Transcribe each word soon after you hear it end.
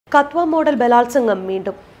Kathua model ബലാത്സംഗം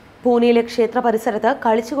വീണ്ടും. പൂനെയിലെ ക്ഷേത്ര പരിസരത്ത്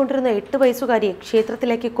കളിച്ചുകൊണ്ടിരുന്ന 8 വയസ്സുകാരിയെ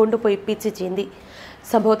ക്ഷേത്രത്തിലേക്ക് കൊണ്ടുപോയി പിച്ച് ചീന്തി.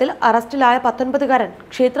 സംഭവത്തിൽ അറസ്റ്റിലായ 19-കാരൻ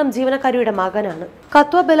ക്ഷേത്രം ജീവനക്കാരിയുടെ മകനാണ്.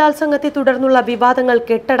 കത്വ ബലാത്സംഗത്തെ തുടർന്നുള്ള വിവാദങ്ങൾ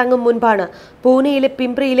കെട്ടടങ്ങും മുൻപാണ് പൂനെയിലെ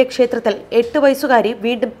പിംപ്രിയിലെ ക്ഷേത്രത്തിൽ 8 വയസ്സുകാരി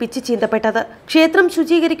വീണ്ടും പിച്ച് ചീന്തപ്പെട്ടത്. ക്ഷേത്രം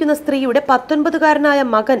ശുചീകരിക്കുന്ന സ്ത്രീയുടെ 19-കാരനായ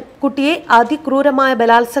മകൻ കുട്ടിയെ അതിക്രൂരമായ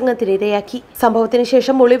ബലാത്സംഗത്തിനിരയാക്കി. സംഭവത്തിന്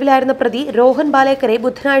ശേഷം ഒളിവിലായിരുന്ന പ്രതി രോഹൻ ബാലേക്കറെ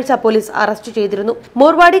ബുധനാഴ്ച പോലീസ് അറസ്റ്റ് ചെയ്തിരുന്നു.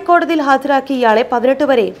 മോർവാടി കോടതിയിൽ ഹാജരാക്കിയ ഇയാളെ 18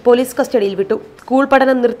 വരെ പോലീസ് കസ്റ്റഡിയിൽ വിട്ടു. സ്കൂൾ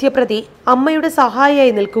പഠനം നിർത്തിയ പ്രതി അമ്മയുടെ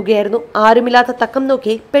സഹായിയായി നിൽക്കുകയായിരുന്നു. ആരുമില്ലാത്ത തക്കം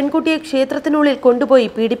നോക്കി പെൺകുട്ടിയെ ക്ഷേത്രത്തിനുള്ളിൽ കൊണ്ടുപോയി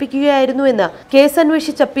പീഡിപ്പിക്കുകയായിരുന്നു എന്ന് കേസ്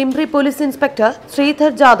അന്വേഷിച്ച പിംപ്രി പോലീസ് ഇൻസ്പെക്ടർ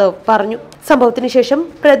ശ്രീധർ ജാദവ് പറഞ്ഞു. സംഭവത്തിന് ശേഷം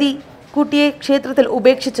പ്രതി കുട്ടിയെ ക്ഷേത്രത്തിൽ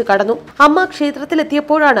ഉപേക്ഷിച്ച് കടന്നു. അമ്മ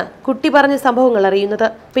ക്ഷേത്രത്തിലെത്തിയപ്പോഴാണ് കുട്ടി പറഞ്ഞ സംഭവങ്ങൾ അറിയുന്നത്.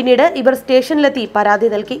 പിന്നീട് ഇവർ സ്റ്റേഷനിലെത്തി പരാതി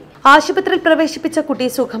നൽകി. ആശുപത്രിയിൽ പ്രവേശിപ്പിച്ച കുട്ടി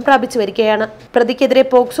സുഖം പ്രാപിച്ചു വരികയാണ്. പ്രതിക്കെതിരെ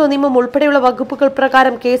പോക്സോ നിയമം ഉൾപ്പെടെയുള്ള വകുപ്പുകൾ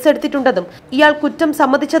പ്രകാരം കേസെടുത്തിട്ടുണ്ടെന്നും ഇയാൾ കുറ്റം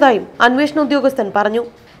സമ്മതിച്ചതായും അന്വേഷണ ഉദ്യോഗസ്ഥൻ പറഞ്ഞു.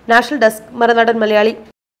 National desk, Marunadan Malayali.